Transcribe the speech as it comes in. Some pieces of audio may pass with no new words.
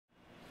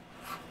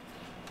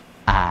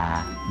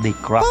the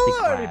Krusty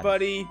Hello, Krab,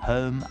 everybody.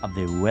 home of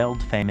the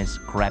world-famous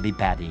Krabby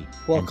Patty.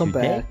 Welcome and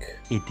today, back.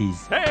 It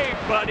is... Hey,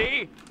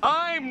 buddy!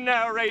 I'm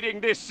narrating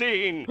this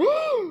scene!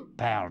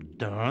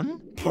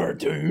 Pardon?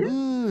 Pardon?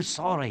 Ooh,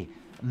 sorry.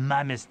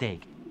 My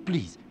mistake.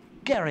 Please,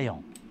 carry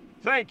on.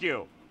 Thank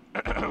you.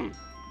 The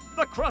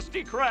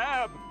Krusty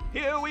Krab!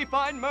 Here we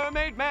find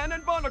Mermaid Man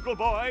and Barnacle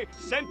Boy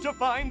sent to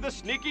find the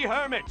sneaky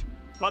hermit.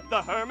 But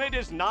the hermit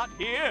is not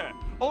here.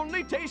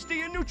 Only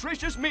tasty and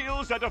nutritious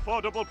meals at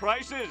affordable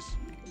prices.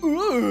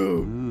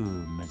 Ooh. Ooh,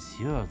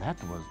 monsieur, that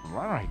was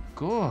very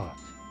good.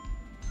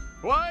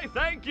 Why,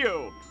 thank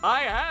you.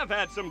 I have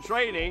had some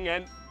training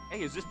and...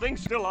 Hey, is this thing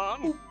still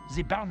on?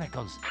 The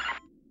barnacles.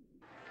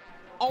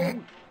 Oh,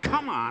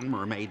 come on,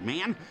 Mermaid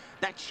Man.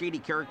 That shady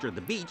character at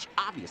the beach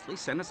obviously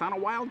sent us on a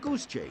wild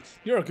goose chase.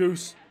 You're a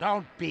goose.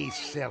 Don't be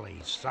silly,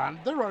 son.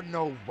 There are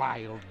no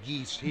wild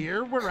geese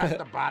here. We're at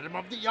the bottom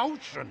of the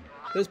ocean.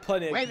 There's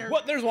plenty of... Waiter.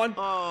 What? There's one.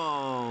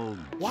 Oh,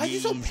 Why is he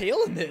so geez.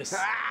 pale in this?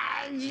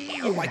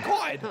 Oh my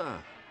god.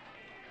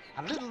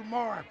 A little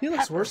more He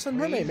looks pepper, worse than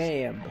Mermaid please.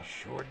 Man.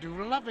 Sure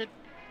do love it.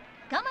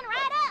 Coming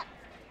right up.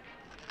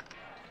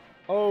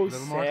 Oh,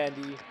 Little more.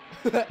 Sandy.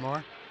 More?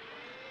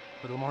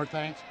 A little more,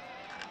 thanks.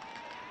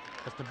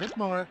 Just a bit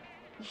more.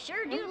 You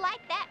sure do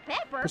like that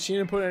pepper. But she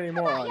didn't put any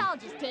How more about on. y'all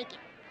just take it?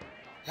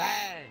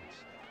 Thanks.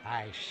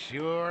 I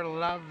sure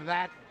love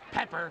that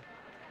pepper.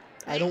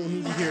 I don't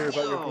need to hear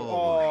about your...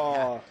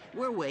 Oh, Oh.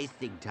 we're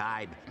wasting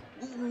time.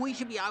 We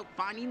should be out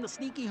finding the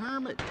sneaky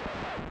hermit.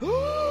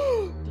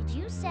 Did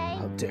you say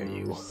How dare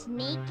you?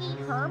 sneaky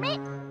hermit?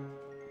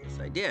 Yes,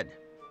 I did.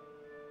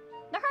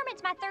 The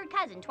hermit's my third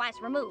cousin, twice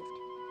removed.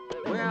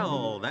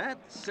 Well,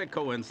 that's a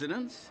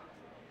coincidence.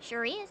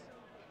 Sure is.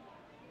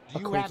 Do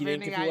A you have quinky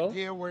dink, any if you will?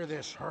 idea where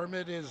this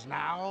hermit is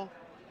now?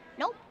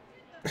 Nope.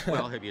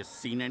 Well, have you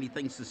seen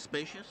anything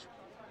suspicious?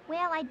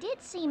 Well, I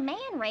did see Man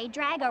Ray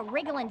drag a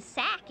wriggling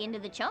sack into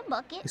the chum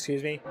bucket.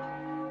 Excuse me?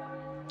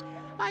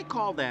 I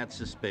call that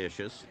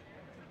suspicious.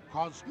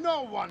 'Cause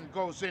no one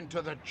goes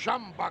into the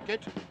chum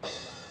bucket.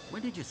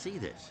 When did you see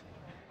this?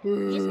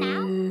 Just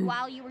now,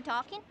 while you were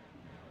talking.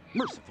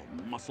 Merciful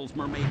muscles,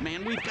 Mermaid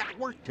Man. We've got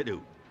work to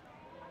do.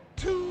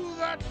 To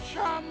the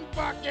chum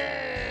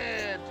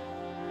bucket!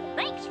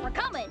 Thanks for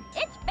coming.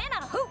 It's been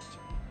a hoot.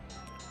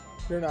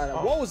 You're not...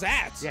 Oh. What was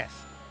that? Yes,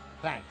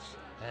 thanks.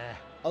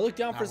 I looked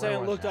down for a Now, second where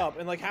and was looked I? up,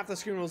 and like half the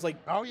screen was like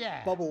Oh,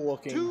 yeah. bubble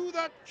looking. To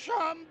the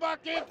chum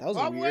bucket! That was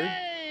weird.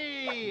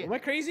 Away! Am I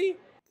crazy?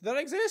 Did that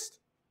exist?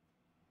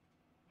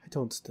 I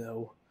don't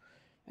know.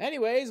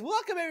 Anyways,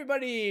 welcome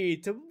everybody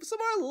to some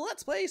more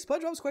Let's Play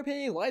SpongeBob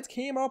SquarePants Lights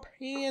Camera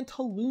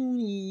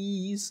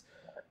Pantaloonies.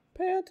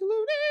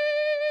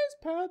 Pantaloonies,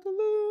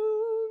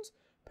 pantaloons,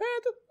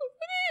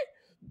 pantaloonies.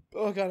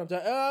 Oh god, I'm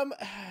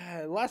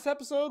done. Last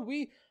episode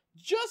we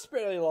just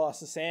barely lost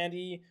to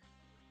Sandy,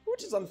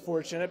 which is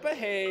unfortunate, but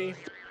hey,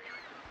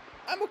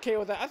 I'm okay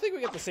with that. I think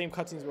we get the same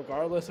cutscenes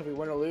regardless if we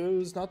win or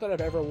lose. Not that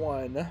I've ever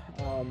won.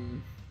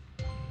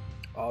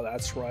 Oh,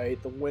 that's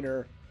right. The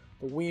winner,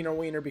 the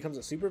wiener becomes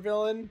a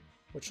supervillain,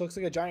 which looks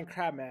like a giant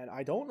crab man.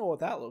 I don't know what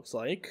that looks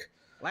like.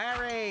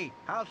 Larry,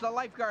 how's the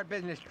lifeguard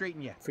business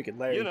treating you? Freaking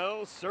Larry. You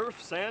know, surf,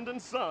 sand,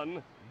 and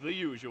sun. The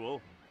usual.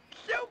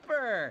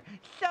 Super!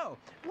 So,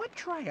 what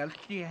tryouts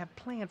do you have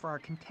planned for our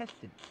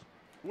contestants?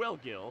 Well,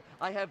 Gil,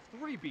 I have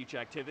 3 beach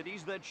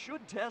activities that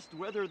should test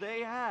whether they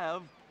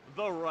have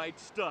the right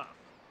stuff.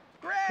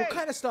 Great! What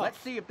kind of stuff? Let's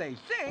see if they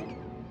sink.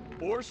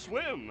 Or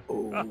swim.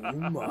 Oh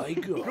my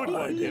god. Good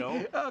one,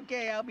 Gil.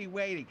 Okay, I'll be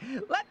waiting.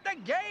 Let the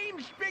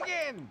games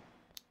begin!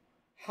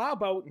 How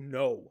about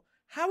no?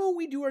 How about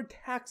we do our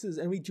taxes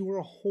and we do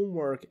our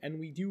homework and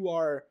we do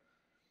our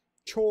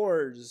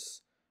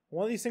chores?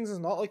 One of these things is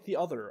not like the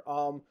other.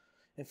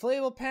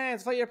 Inflatable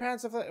pants, inflate your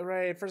pants,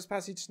 right, first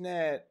pass each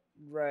net,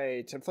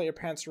 right, inflate your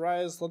pants to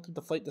rise, let them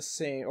deflate the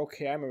same.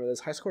 Okay, I remember this.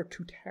 High score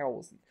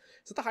 2,000.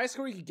 Is that the high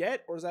score you could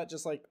get, or is that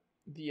just like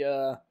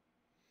the,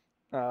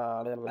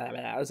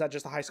 is that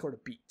just a high score to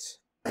beat?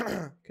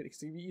 Could it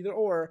be either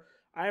or.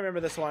 I remember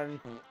this one.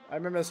 I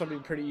remember this one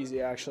being pretty easy,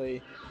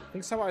 actually. I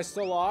think somehow I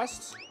still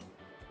lost.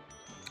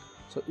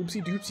 So,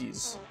 oopsie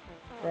doopsies.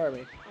 Where are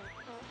we?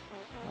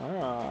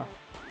 Ah.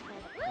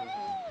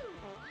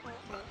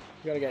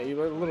 We gotta get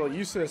you a little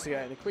used to this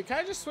again. Wait, can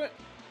I just swim?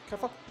 Can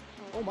I fuck?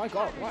 Oh my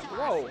god, what?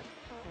 Whoa.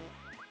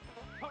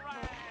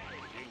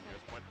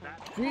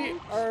 We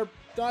are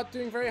not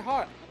doing very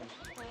hot.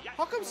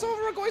 How come some of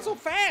them are going so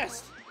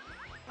fast?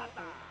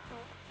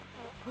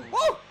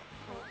 Oh!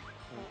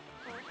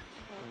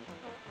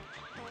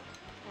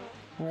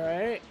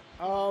 Alright,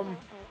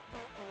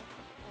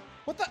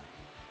 what the?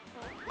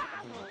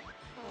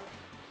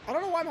 I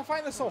don't know why I'm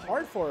finding this so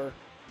hard for her.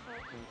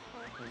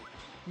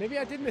 Maybe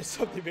I did miss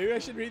something. Maybe I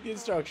should read the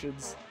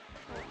instructions.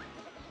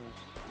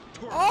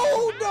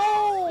 Oh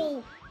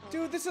no!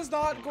 Dude, this is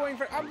not going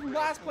for... I'm in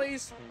last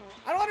place.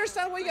 I don't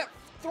understand why you get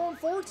thrown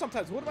forward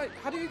sometimes. What am I...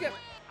 How do you get...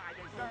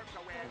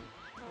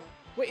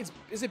 Wait,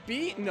 is it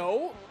B?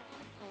 No.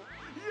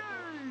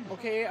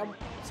 Okay, I'm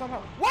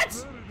somehow...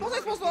 What? How was I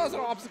supposed to know that was an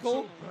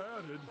obstacle?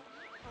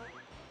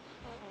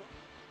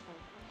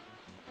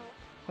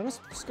 I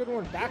must just go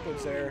one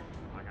backwards there.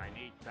 Like I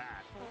need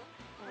that.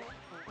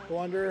 Go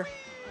under.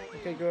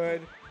 Okay,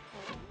 good.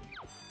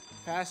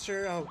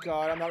 Faster. Oh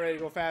god, I'm not ready to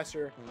go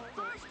faster.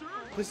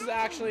 This is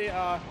actually,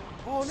 oh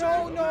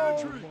no,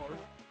 no!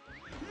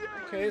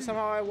 Okay,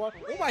 somehow I won.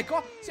 Oh my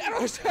god! See, I don't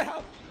understand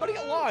how did he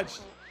get launched?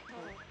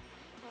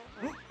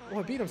 Oh,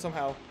 I beat him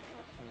somehow.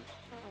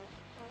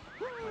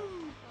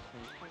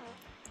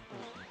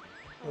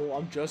 Oh,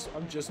 I'm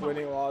just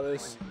winning a lot of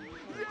this.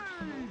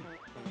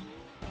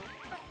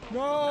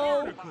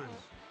 No!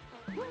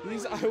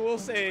 These, I will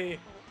say,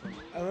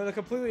 in a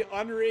completely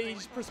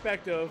unraged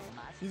perspective,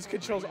 these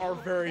controls are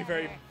very,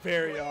 very,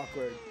 very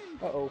awkward.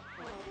 Uh-oh.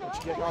 Don't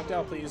you get knocked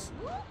out, please.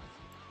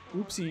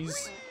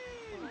 Oopsies.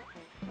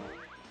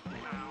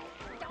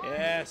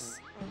 Yes.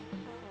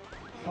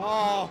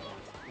 Oh.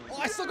 Oh,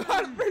 I still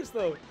got it first,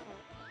 though.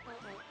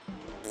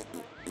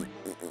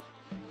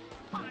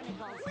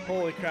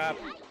 Holy crap.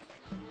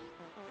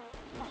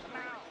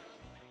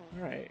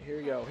 Alright, here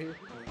we go. Here.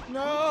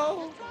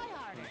 No!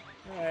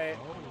 Alright.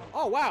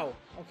 Oh, wow.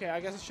 Okay,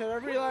 I guess I should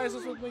have realized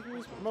this was making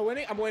me... Am I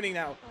winning? I'm winning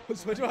now.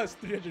 SpongeBob has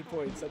 300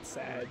 points. That's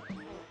sad.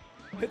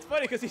 It's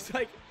funny because he's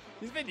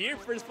been here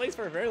first place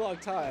for a very long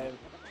time.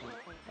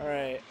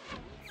 Alright.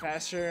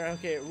 Faster.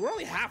 Okay, we're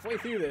only halfway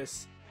through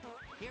this.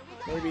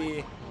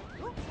 Maybe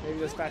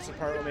this faster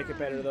part will make it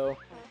better, though.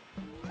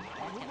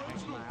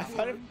 I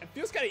thought it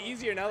feels kind of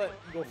easier now that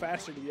you go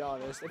faster, to be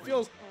honest.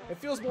 It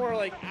feels more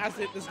like as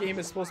this game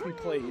is supposed to be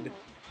played.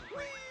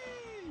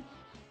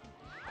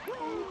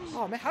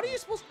 Oh man, how are you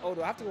supposed to... Oh,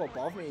 do I have to go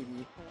above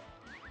maybe?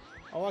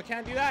 Oh, I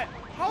can't do that.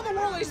 How in the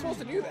world are you supposed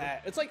to do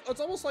that? It's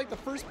almost like the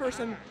first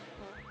person...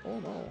 Oh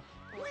no.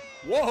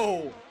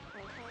 Whoa!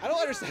 I don't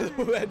understand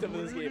the momentum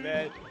of this game,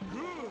 man.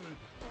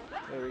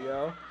 There we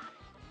go.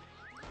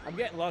 I'm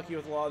getting lucky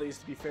with a lot of these,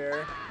 to be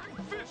fair.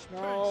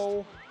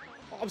 No.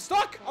 Oh, I'm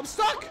stuck! I'm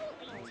stuck!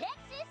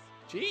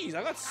 Jeez,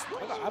 I got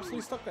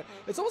absolutely stuck there.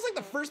 It's almost like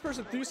the first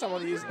person through some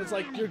of these, it's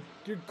like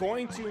you're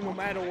going to no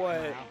matter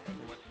what.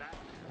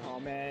 Oh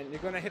man,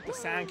 you're gonna hit the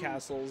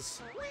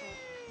sandcastles.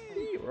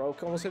 We're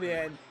almost to the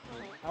end.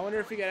 I wonder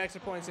if you get extra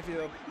points if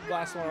you're the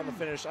last one on the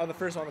finish, the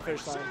first one on the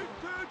finish line.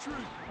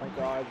 Oh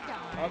god.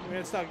 Oh, I'm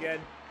getting stuck again.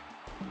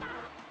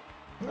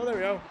 Oh, there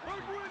we go.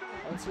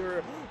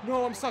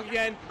 No, I'm stuck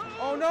again.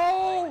 Oh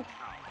no!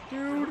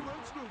 Dude.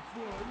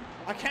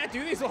 I can't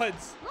do these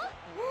ones.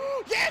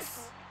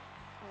 Yes!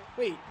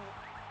 Wait.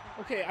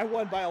 Okay, I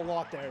won by a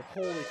lot there.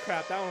 Holy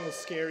crap, that one was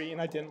scary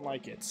and I didn't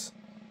like it.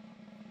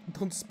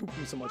 Don't spook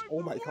me so much.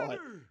 Oh my god.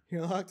 You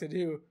know what to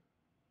do.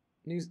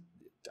 News.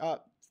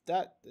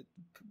 That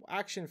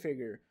action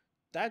figure.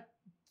 That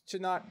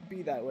should not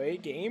be that way,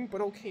 game,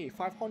 but okay.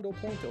 500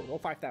 pointo. No,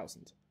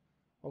 5,000.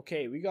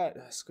 Okay, we got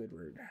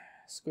Squidward.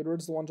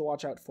 Squidward's the one to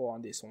watch out for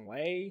on this one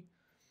way.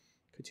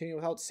 Continue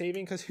without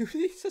saving because who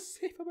needs to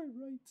save? Am I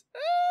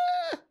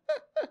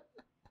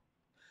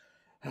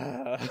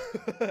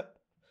right?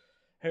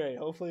 Alright,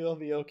 hopefully we'll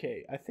be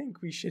okay. I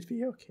think we should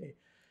be okay.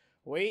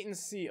 Wait and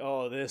see.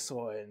 Oh, this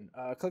one.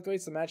 Click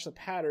weights to match the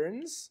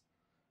patterns.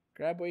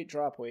 Grab weight,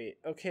 drop weight.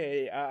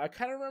 Okay, I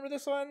kind of remember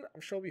this one.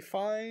 I'm sure we'll be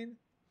fine.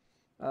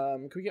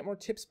 Can we get more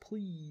tips,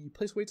 please?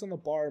 Place weights on the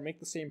bar. Make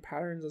the same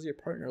patterns as your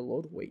partner.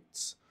 Load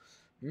weights.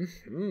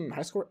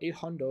 High score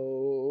 800.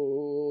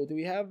 Do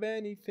we have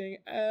anything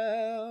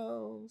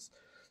else?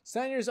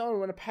 Stand in your zone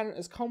when a pattern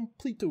is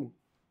complete.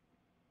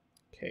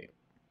 Okay.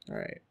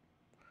 Alright.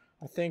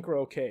 I think we're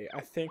okay.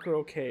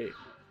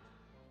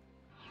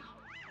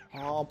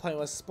 Oh, I'm playing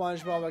with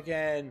SpongeBob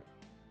again.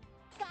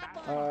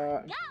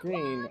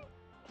 Green.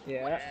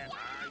 Yeah.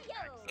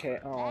 Okay,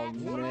 oh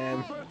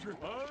man.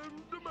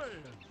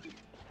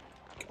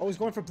 Oh, he's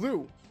going for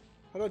blue.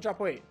 How do I drop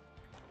weight?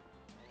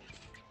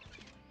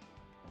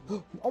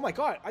 Oh my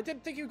god, I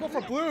didn't think he would go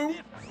for blue.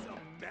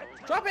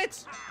 Drop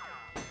it!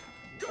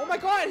 Oh my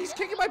god, he's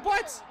kicking my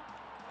butt!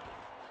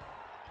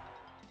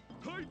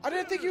 I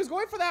didn't think he was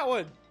going for that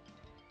one.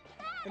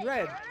 In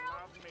red.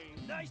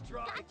 Nice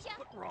try.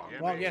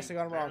 Wrong, yes, I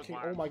got him wrong. Okay.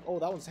 Oh my, oh,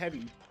 that one's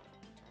heavy.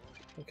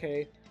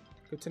 Okay,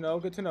 good to know,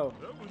 good to know.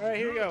 Alright,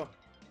 here we go.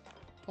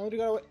 How do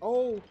you got?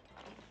 Oh,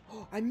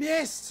 I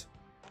missed!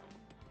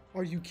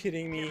 Are you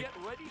kidding me?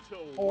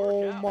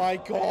 Oh my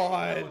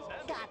god.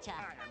 Gotcha.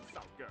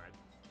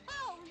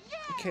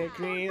 Okay,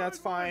 green, that's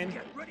fine.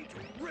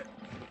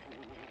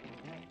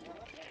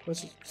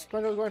 Let's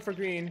SpongeBob's going for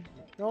green.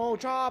 No,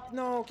 drop,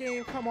 no,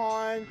 game, come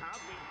on.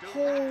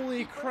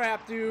 Holy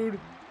crap, dude.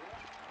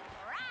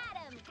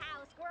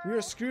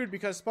 You're screwed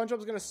because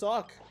SpongeBob's gonna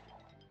suck.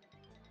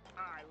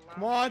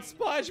 Come on,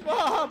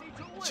 SpongeBob!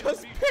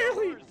 Just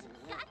barely!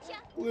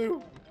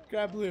 Blue,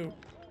 grab blue.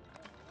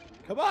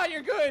 Come on,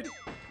 you're good!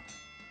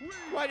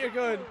 Come on, you're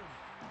good!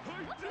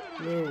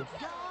 Blue.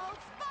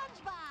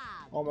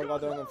 Oh my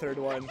god, they're on the third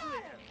one.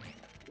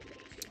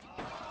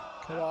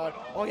 Come on.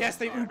 Oh yes,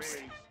 they oops.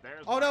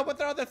 Oh no, but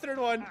they're on the third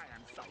one.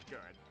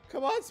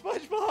 Come on,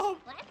 SpongeBob!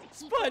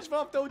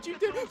 SpongeBob, don't you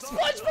do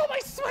SpongeBob, I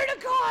swear to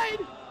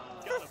God!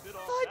 For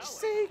fudge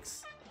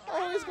sakes!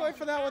 Oh, he's going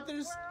for that one.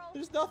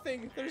 There's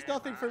nothing. There's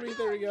nothing for me.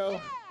 There we go.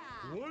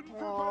 One for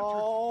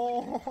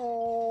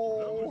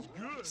Oh,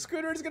 good.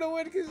 Scooter's gonna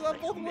win because I'm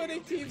both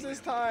winning teams this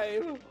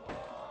time.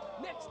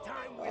 Next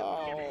time we'll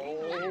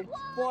Oh,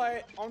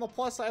 but on the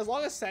plus side, as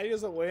long as Sadie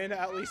doesn't win,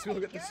 at least we'll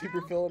get the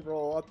super villain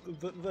roll,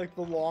 like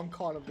the long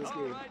con of this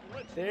game.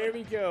 There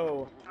we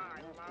go.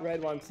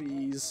 Red one,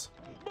 please.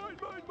 Mine.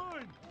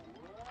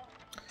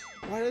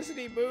 Why doesn't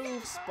he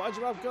move?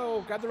 Spongebob,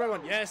 go. Grab the red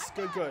one. Yes,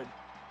 good.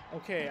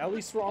 Okay, at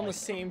least we're on the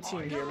same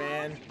team here,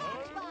 man.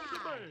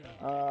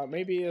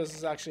 Maybe this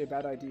is actually a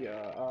bad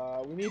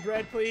idea. We need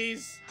red,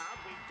 please.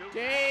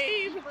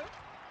 Game,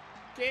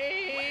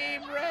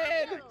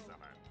 red.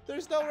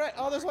 There's no red.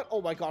 Oh, there's one.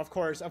 Oh my god, of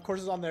course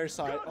it's on their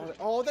side.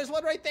 Oh, there's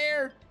one right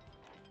there.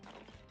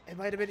 It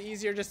might have been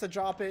easier just to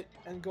drop it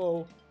and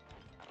go.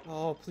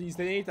 Oh, please,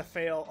 they need to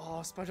fail.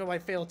 Oh, SpongeBob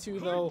might fail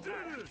too, though.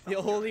 The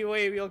only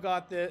way we'll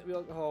got this.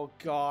 Oh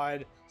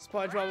god,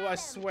 SpongeBob, I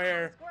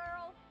swear.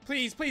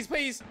 Please.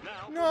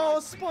 No,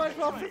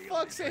 SpongeBob, for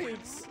fuck's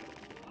sakes.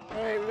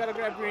 Alright, we gotta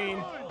grab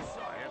green.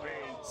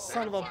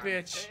 Son of a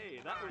bitch.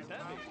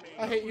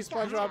 I hate you,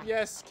 SpongeBob.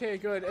 Yes, okay,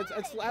 good. It's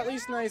at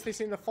least nice they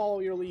seem to follow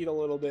your lead a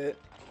little bit.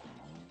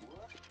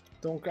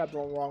 Don't grab the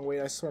wrong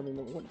way, I swear.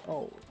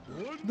 Oh.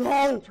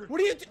 No!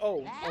 What are you do?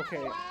 Oh,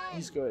 okay.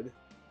 He's good.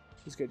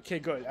 Okay,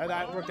 good.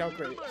 That worked out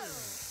great.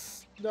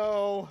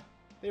 No.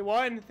 They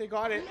won. They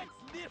got it.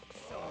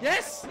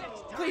 Yes!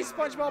 Please,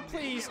 SpongeBob,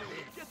 please.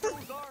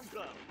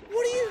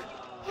 What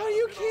are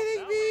you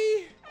kidding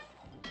me?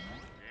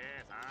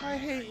 I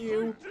hate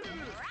you.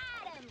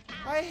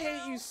 I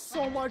hate you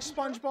so much,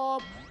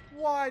 SpongeBob.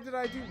 Why did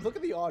I do? Look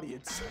at the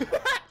audience.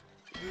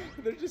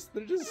 they're just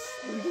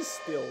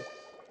still.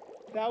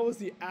 That was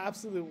the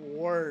absolute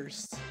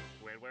worst.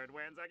 Squidward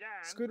wins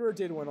again. Squidward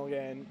did win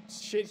again.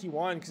 Shit, he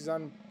won because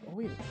I'm. Oh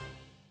wait.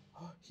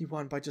 He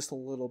won by just a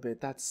little bit.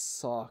 That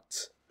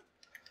sucked.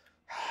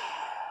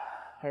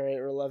 All right,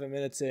 we're 11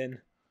 minutes in.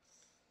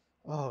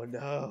 Oh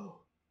no.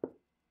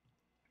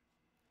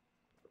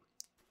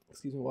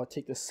 Excuse me while I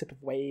take this sip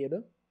of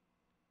water.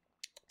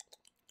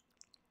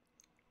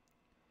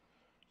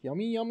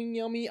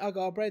 Yummy. I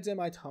got breads in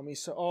my tummy.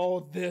 So,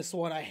 oh, this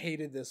one. I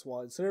hated this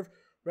one. Serve,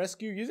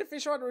 rescue, use a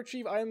fish rod to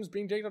retrieve items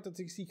being dragged up to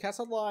 60. Cast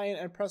a line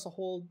and press a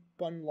hold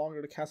button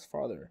longer to cast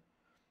farther.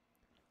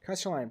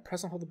 Cast your line.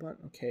 Press and hold the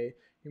button. Okay.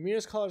 Your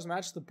mirror's colors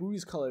match the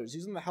buoy's colors.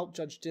 Using the help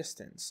judge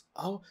distance.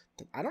 Oh,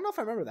 I don't know if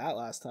I remember that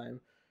last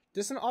time.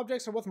 Distant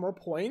objects are worth more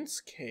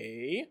points.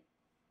 Okay.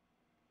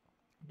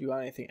 Do you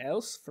want anything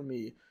else for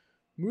me?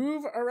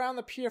 Move around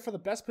the pier for the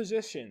best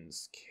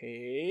positions.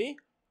 Okay.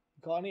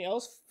 Got any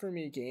else for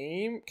me,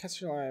 game?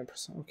 Cast your line.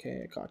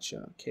 Okay, I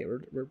gotcha. Okay,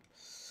 we're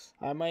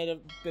I might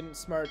have been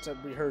smart to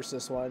rehearse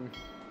this one.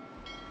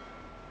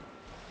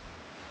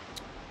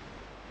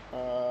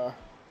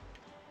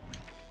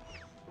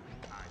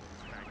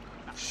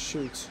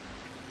 Shoot.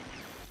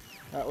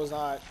 That was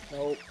not.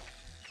 Nope.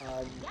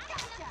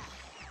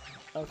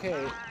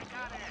 Okay.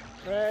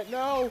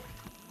 No!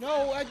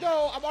 No!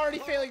 I'm already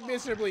failing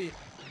miserably.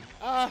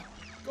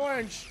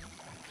 Orange.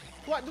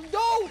 What?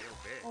 No!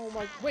 Oh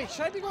my. Wait,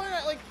 should I be going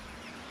at like.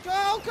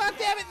 Oh, god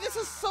damn it! This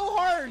is so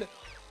hard!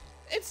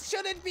 It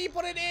shouldn't be,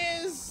 but it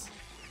is!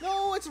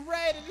 No, it's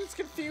red and it's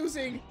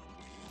confusing.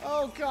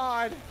 Oh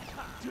god.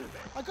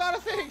 I got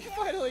a thing,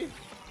 finally.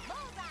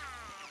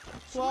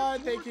 One,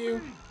 thank you.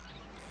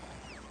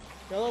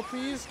 Yellow,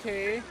 please,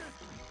 okay.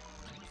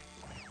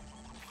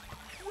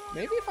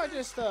 Maybe if I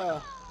just,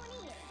 What?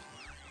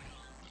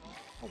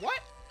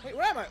 Wait,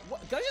 where am I?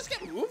 What? Did I just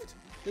get moved?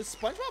 Did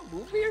SpongeBob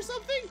move me or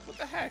something? What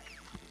the heck?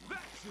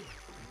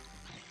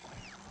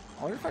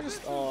 I wonder if I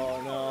just... Oh,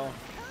 no.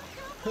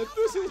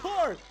 This is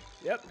hard!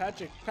 Yep,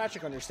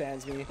 Patrick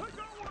understands me.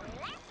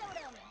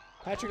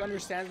 Patrick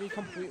understands me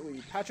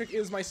completely. Patrick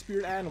is my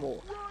spirit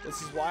animal.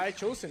 This is why I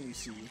chose him, you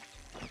see.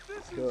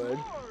 Good.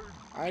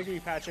 I agree,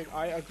 Patrick.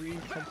 I agree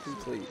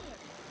completely.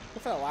 Go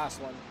for that last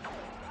one.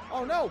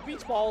 Oh no,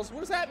 beach balls.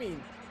 What does that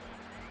mean?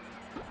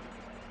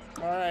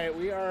 Alright,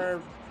 we are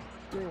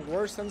doing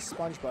worse than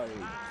SpongeBob.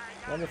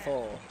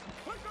 Wonderful.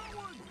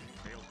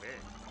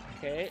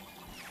 Okay.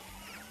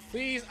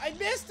 Please, I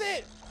missed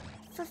it!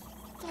 For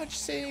fudge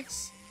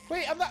sakes.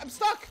 Wait, I'm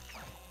stuck!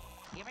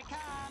 Here it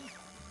comes.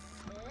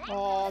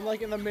 Oh, I'm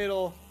like in the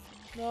middle.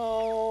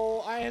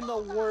 No, I am the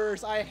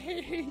worst. I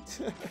hate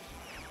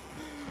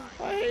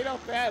I hate how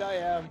bad I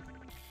am.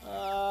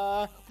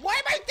 Why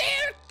am I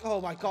there?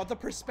 Oh my god, the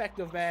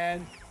perspective,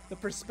 man. The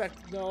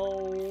perspective.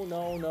 No.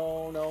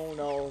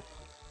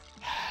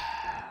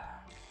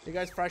 You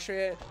guys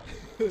frustrated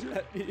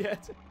at me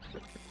yet?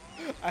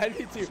 I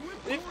need to.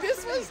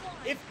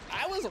 If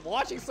I was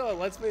watching someone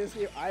Let's Play this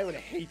game, I would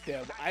hate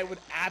them. I would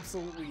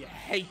absolutely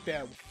hate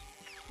them.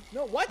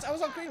 No, what? I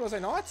was on green, was I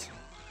not?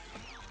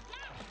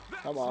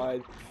 Come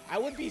on. I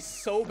would be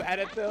so bad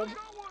at them.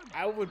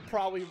 I would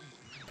probably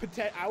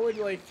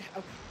like,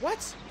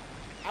 what?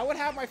 I would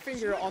have my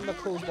finger on the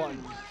close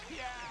button.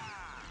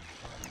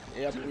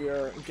 Yep, we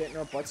are getting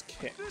our butts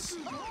kicked. Let's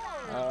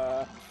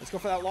go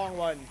for that long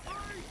one.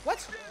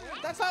 What?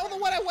 That's not the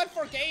one I went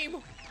for,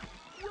 game.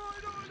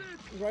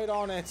 Right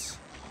on it.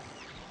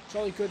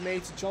 Jolly good,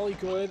 mates. Jolly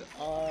good.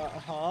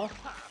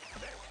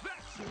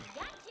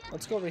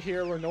 Let's go over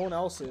here where no one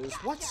else is.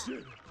 What?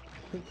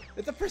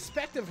 The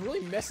perspective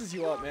really messes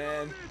you up,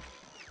 man.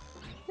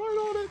 Right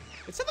on it.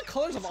 It said the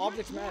colors of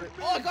objects matter.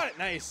 Oh, I got it.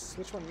 Nice.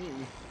 Switch on me.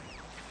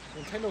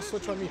 Nintendo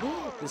Switch on me.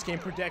 This game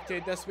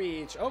predicted the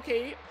Switch.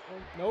 Okay.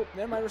 Nope.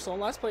 Never mind. We're still in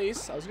last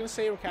place. I was going to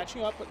say we're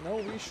catching up, but no,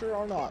 we sure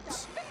are not.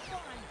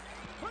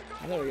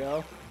 There we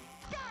go.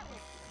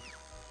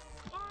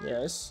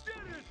 Yes.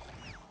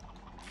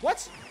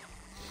 What?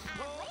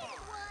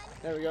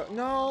 There we go.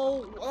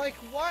 No. Like,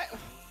 what?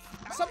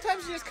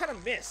 Sometimes you just kind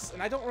of miss,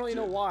 and I don't really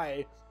know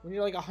why. When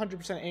you're like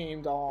 100%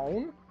 aimed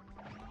on.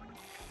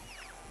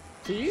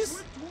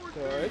 Please?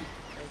 Good.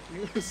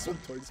 Thank you. Swim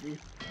towards me.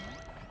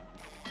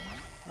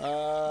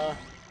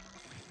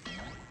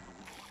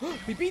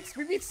 We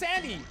beat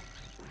Sandy!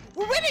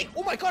 We're winning!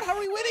 Oh my god, how are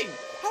we winning?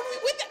 How do we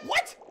win that?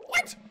 What?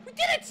 What? We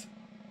did it!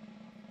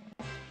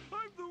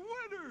 I'm the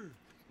winner!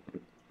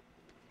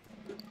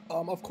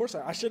 Of course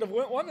I should have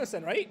won this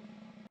then, right?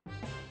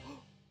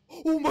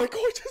 Oh my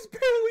god, just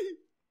barely!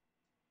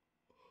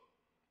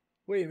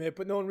 Wait a minute,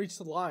 but no one reached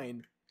the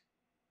line.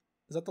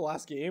 Is that the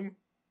last game?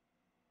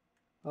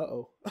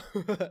 Uh-oh.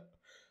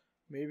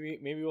 Maybe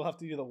we'll have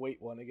to do the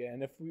wait one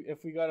again.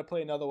 If we gotta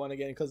play another one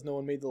again because no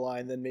one made the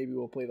line, then maybe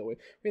we'll play the wait.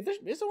 Wait,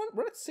 is there one?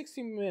 We're at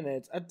 60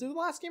 minutes. Did the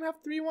last game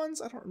have 3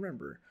 ones? I don't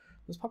remember.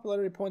 There's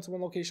popularity points in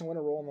one location, win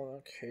a roll.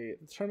 Okay,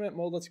 the tournament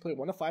mode lets you play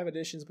 1 to 5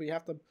 editions, but you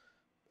have to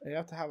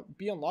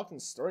be unlocked in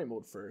story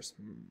mode first.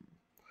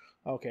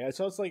 Okay,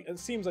 so it's like it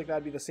seems like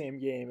that'd be the same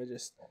game. It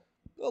just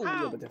a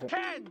little bit different.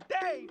 Can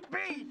they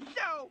be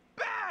so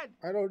bad?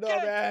 I don't know,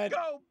 Just man.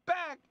 go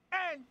back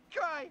and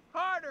try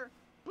harder,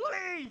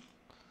 please.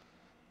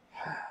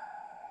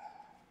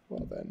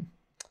 Well then,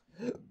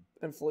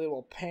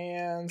 inflatable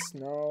pants.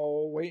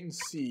 No, wait and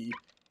see.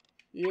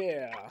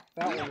 Yeah,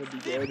 that one would be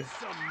good.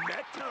 Some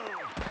metal!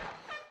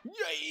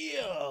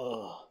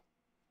 Yeah,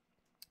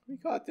 we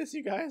got this,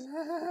 you guys.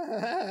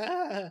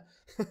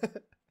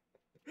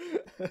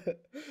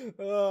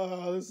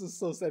 Oh, this is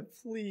so sad.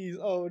 Please,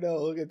 oh no,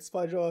 look at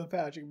Spongebob and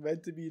Patrick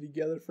meant to be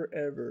together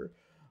forever.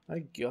 I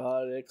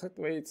got it. Click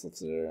the weights. Let's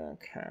do it.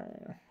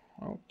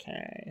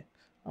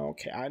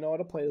 Okay, I know how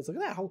to play this. Look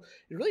at that. How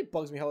it really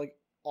bugs me how like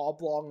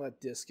oblong that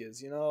disc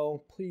is, you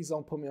know? Please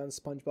don't put me on the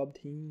SpongeBob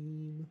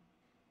team.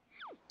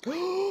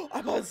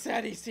 I'm on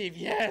Sandy's team,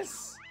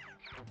 yes!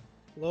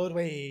 Load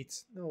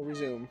weight. No,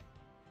 resume.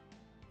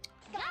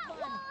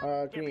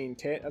 Green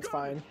tit, that's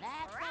fine.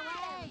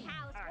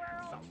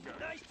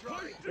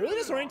 It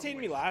really disorientated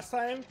me last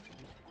time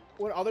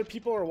when other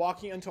people were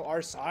walking into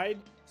our side.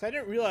 So I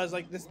didn't realize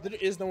like this there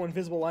is no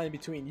invisible line in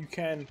between. You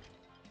can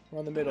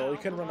run the middle, you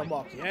can run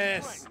amok.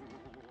 Yes!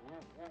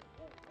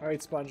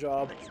 Alright,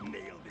 SpongeBob.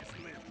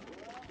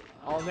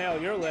 I'll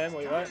nail your limb.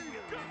 Wait, what?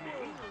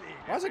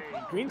 Why is it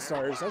green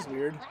stars? That's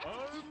weird.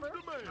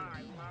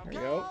 There you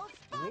go.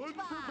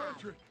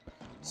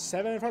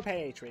 7 for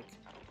Patrick.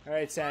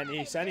 Alright,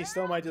 Sandy. Sandy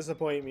still might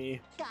disappoint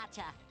me.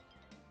 Gotcha.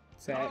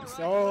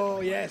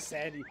 Oh, yes,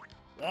 Sandy.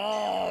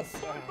 Oh,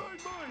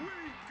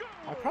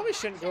 I probably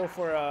shouldn't go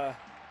for a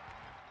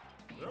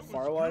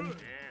far one.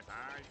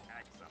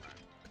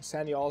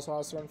 Sandy also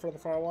has to run for the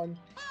far one.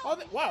 Oh,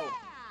 wow.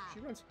 She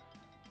runs.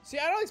 See,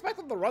 I don't expect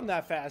them to run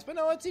that fast, but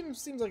no, it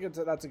seems like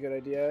that's a good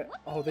idea.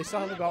 Oh, they still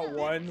haven't got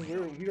one.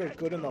 We are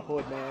good in the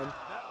hood, man.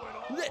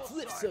 Let's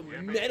lift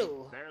some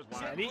metal,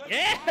 Sandy.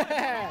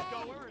 Yeah!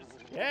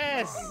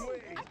 Yes!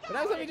 But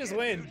now let me just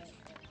win.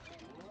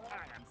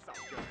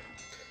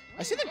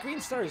 I see the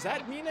green star. Does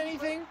that mean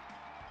anything?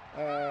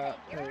 There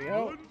we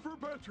go.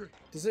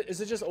 Is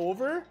it just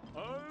over?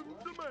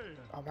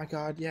 Oh my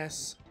god,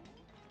 yes.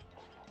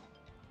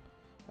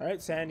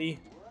 Alright, Sandy.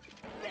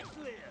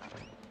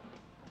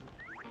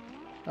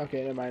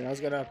 Okay, never mind. I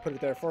was gonna put it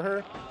there for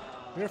her.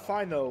 You're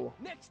fine though.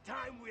 Next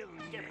time we'll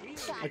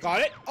I got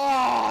it.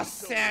 Oh,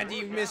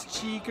 Sandy missed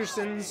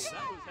Cheekersons.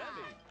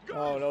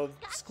 Oh no,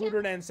 Scooter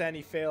and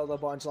Sandy failed a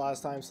bunch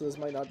last time, so this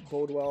might not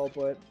bode well.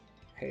 But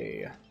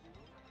hey,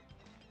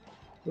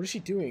 what is she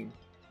doing?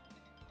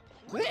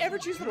 Did they ever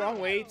choose the wrong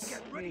weights?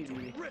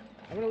 Maybe.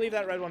 I'm gonna leave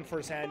that red one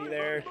for Sandy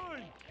there.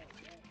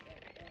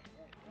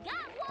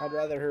 I'd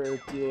rather her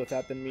deal with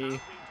that than me.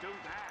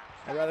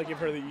 I'd rather give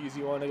her the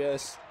easy one, I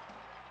guess.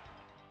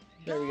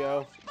 There we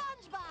go.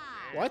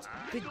 What?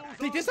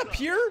 They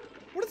disappear?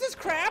 What is this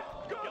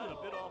crap?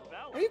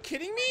 Are you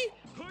kidding me?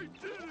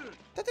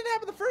 That didn't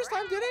happen the first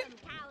time, did it?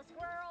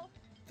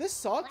 This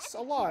sucks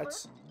a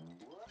lot.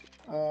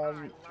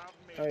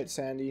 Alright,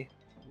 Sandy.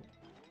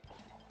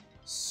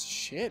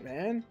 Shit,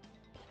 man.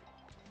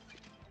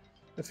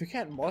 If we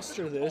can't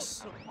muster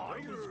this,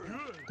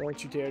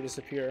 don't you dare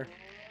disappear.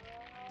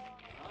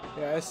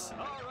 Yes.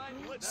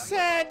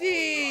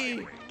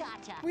 Sandy!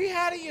 We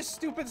had it, you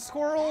stupid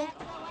squirrel!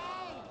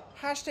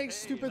 Hashtag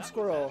stupid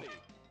squirrel.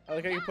 I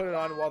like how you put it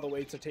on while the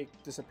weights are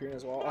disappearing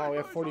as well. Oh, we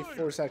have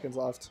 44 seconds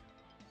left.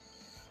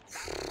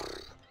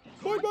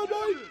 Bye, bye,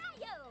 bye!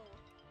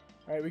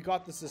 Alright, we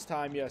got this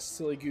time. Yes,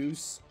 silly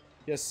goose.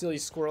 Yes, silly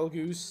squirrel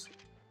goose.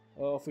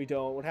 Oh, if we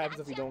don't, what happens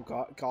if we don't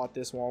got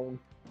this one?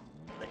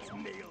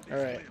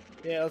 Alright.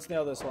 Yeah, let's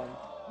nail this one.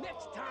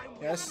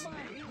 Yes.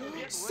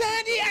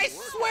 Sandy, I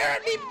swear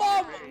to me,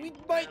 Mom! We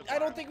might, I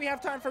don't think we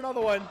have time for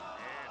another one.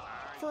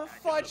 For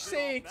fudge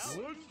sakes!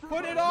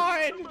 Put it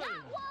on!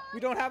 We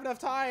don't have enough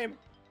time.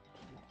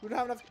 We don't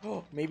have enough.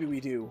 Oh, maybe we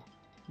do.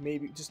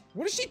 Maybe just.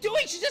 What is she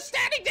doing? She's just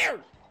standing there!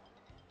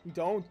 We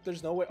don't.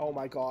 There's no way. Oh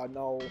my god,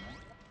 no.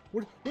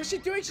 What is she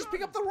doing? She's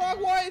picking up the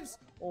wrong ones!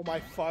 Oh my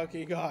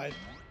fucking god.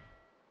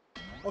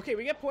 Okay,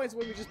 we get points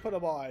when we just put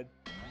them on.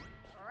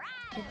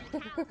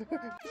 Give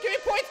me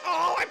points!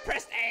 Oh, I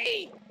pressed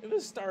A! It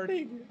was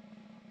starting.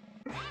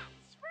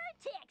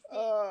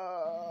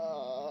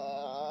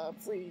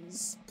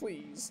 Please,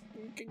 please.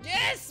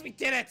 Yes, we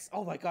did it!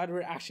 Oh my god,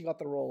 we actually got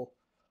the roll.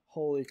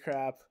 Holy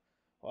crap.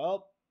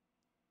 Well,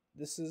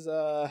 this is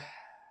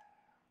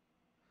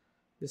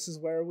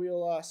where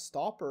we'll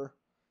stop her.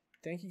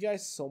 Thank you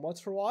guys so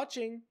much for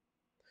watching.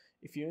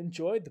 If you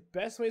enjoyed, the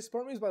best way to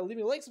support me is by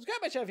leaving a like, subscribe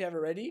to my channel if you haven't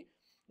already.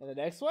 And the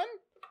next one,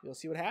 you'll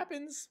see what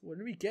happens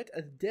when we get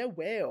the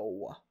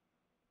whale.